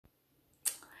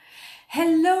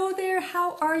Hello there,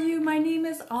 how are you? My name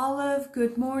is Olive.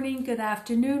 Good morning, good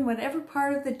afternoon, whatever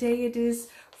part of the day it is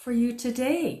for you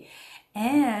today.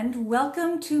 And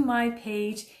welcome to my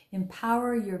page,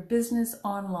 Empower Your Business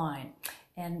Online.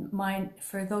 And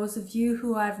for those of you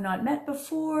who I've not met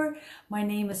before, my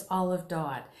name is Olive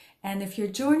Dodd. And if you're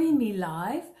joining me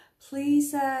live,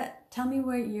 please tell me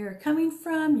where you're coming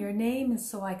from, your name, and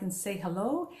so I can say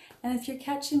hello. And if you're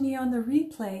catching me on the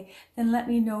replay, then let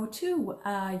me know too,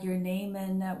 your name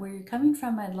and where you're coming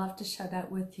from. I'd love to shout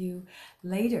out with you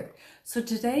later. So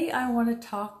today I want to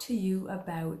talk to you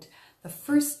about the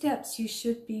first steps you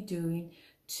should be doing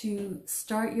to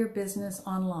start your business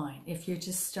online. If you're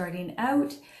just starting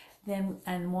out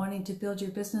and wanting to build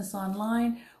your business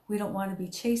online, we don't want to be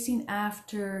chasing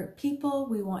after people.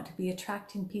 We want to be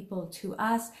attracting people to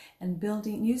us and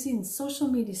using social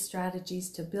media strategies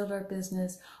to build our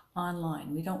business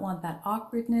online. We don't want that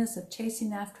awkwardness of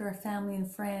chasing after our family and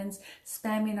friends,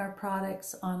 spamming our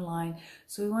products online.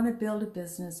 So we want to build a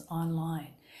business online.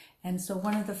 And so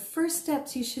one of the first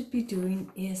steps you should be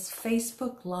doing is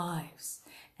Facebook Lives.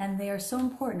 And they are so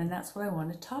important, and that's what I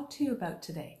want to talk to you about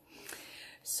today.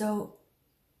 So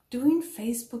doing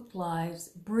Facebook Lives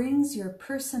brings your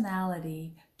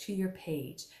personality to your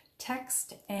page.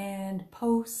 Text and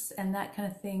posts and that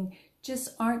kind of thing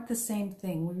just aren't the same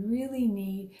thing. We really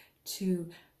need to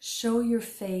show your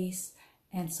face,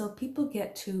 and so people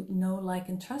get to know, like,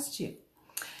 and trust you.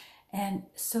 And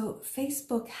so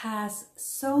Facebook has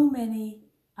so many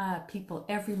people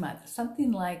every month.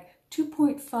 Something like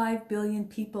 2.5 billion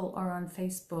people are on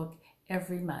Facebook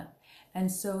every month.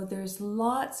 And so there's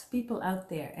lots of people out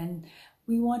there, and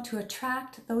we want to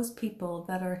attract those people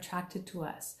that are attracted to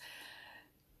us.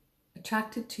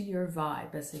 Attracted to your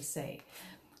vibe, as they say.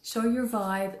 Show your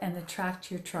vibe and attract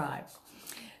your tribe.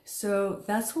 So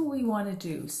that's what we want to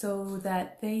do, so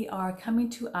that they are coming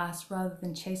to us rather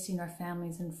than chasing our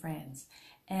families and friends.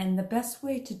 And the best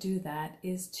way to do that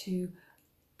is to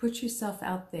put yourself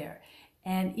out there.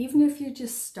 And even if you're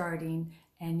just starting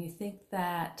and you think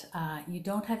that you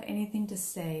don't have anything to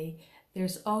say,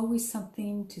 there's always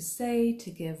something to say,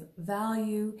 to give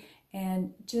value,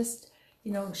 and just,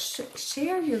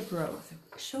 share your growth,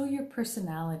 show your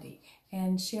personality,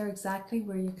 and share exactly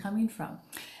where you're coming from.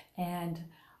 And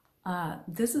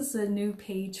this is a new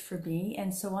page for me,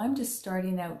 and so I'm just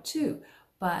starting out too,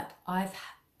 but I've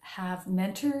have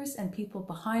mentors and people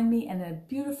behind me and a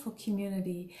beautiful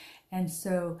community. And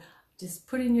so just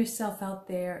putting yourself out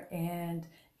there and,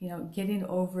 getting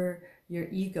over your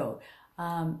ego.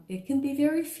 It can be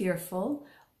very fearful,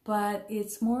 but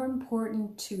it's more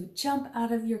important to jump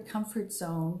out of your comfort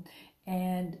zone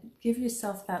and give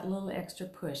yourself that little extra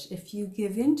push. If you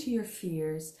give in to your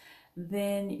fears,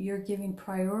 then you're giving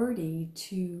priority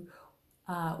to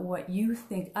what you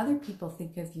think other people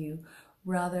think of you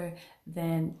rather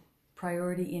than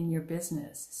priority in your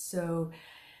business. So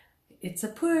it's a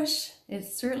push. It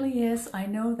certainly is. I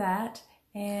know that.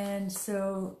 And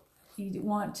so you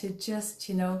want to just,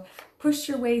 push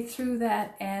your way through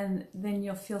that, and then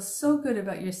you'll feel so good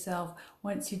about yourself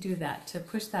once you do that, to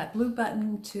push that blue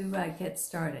button to get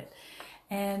started.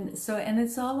 And so, and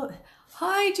it's all,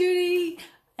 hi Judy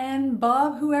and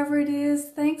Bob, whoever it is,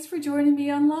 thanks for joining me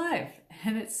on live.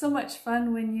 And it's so much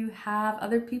fun when you have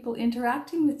other people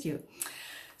interacting with you.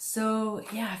 So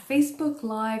yeah, Facebook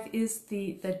Live is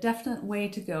the definite way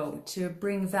to go to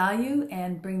bring value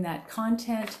and bring that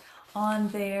content on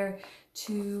there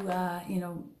to,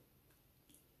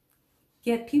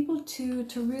 get people to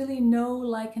really know,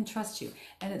 like, and trust you.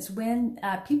 And it's when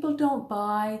people don't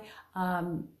buy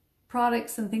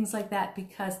products and things like that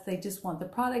because they just want the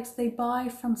products. They buy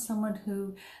from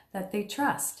someone that they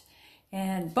trust.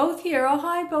 And both here, oh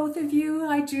hi both of you,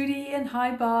 hi Judy and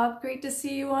hi Bob, great to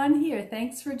see you on here,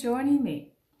 thanks for joining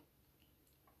me.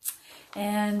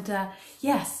 And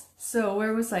yes, so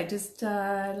where was I? Just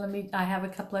I have a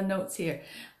couple of notes here.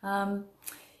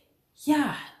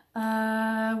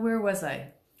 Where was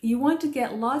I? You want to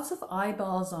get lots of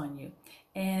eyeballs on you,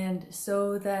 and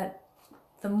so that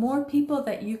the more people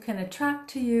that you can attract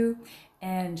to you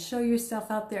and show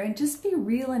yourself out there and just be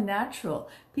real and natural.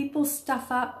 People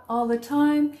stuff up all the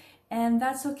time, and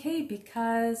that's okay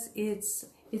because it's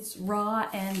raw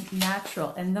and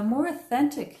natural. And the more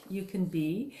authentic you can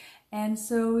be, and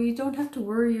so you don't have to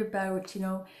worry about,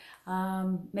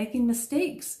 making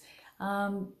mistakes.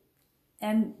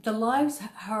 And the lives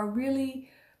are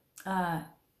really,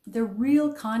 they're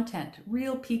real content,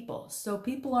 real people. So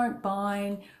people aren't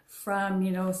buying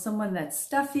from, someone that's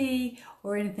stuffy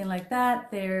or anything like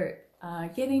that. They're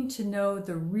getting to know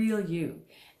the real you.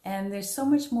 And there's so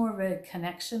much more of a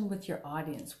connection with your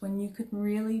audience when you can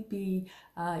really be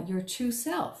your true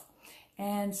self.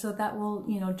 And so that will,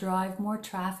 drive more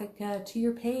traffic to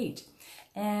your page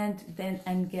and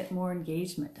get more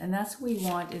engagement. And that's what we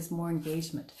want, is more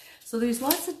engagement. So there's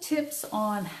lots of tips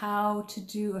on how to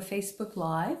do a Facebook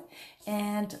Live,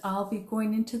 and I'll be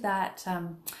going into that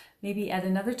maybe at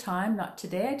another time, not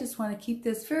today. I just want to keep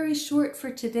this very short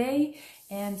for today.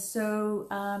 And so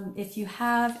if you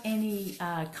have any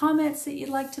comments that you'd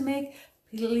like to make,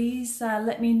 please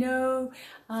let me know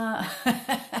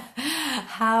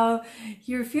how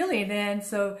you're feeling. And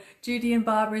so Judy and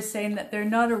Bob are saying that they're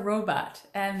not a robot.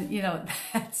 And,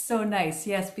 that's so nice.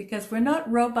 Yes, because we're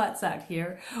not robots out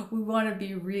here. We want to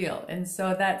be real. And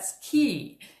so that's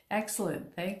key.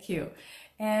 Excellent. Thank you.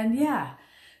 And yeah,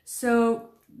 so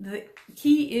the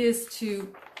key is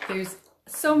there's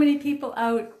so many people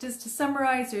out, just to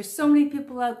summarize, there's so many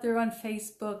people out there on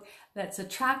Facebook. Let's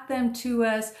attract them to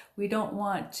us. We don't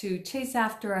want to chase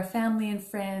after our family and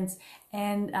friends,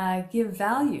 and give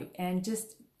value and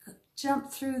just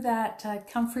jump through that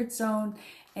comfort zone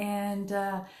and,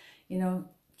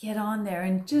 get on there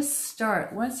and just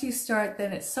start. Once you start,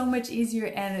 then it's so much easier,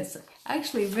 and it's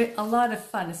actually a lot of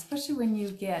fun, especially when you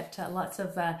get lots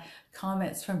of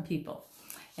comments from people.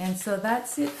 And so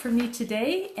that's it for me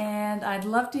today, and I'd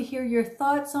love to hear your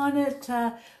thoughts on it.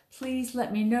 Please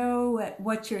let me know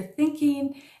what you're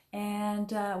thinking,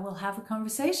 and we'll have a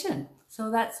conversation.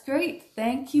 So that's great.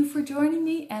 Thank you for joining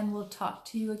me, and we'll talk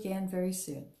to you again very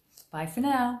soon. Bye for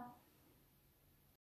now.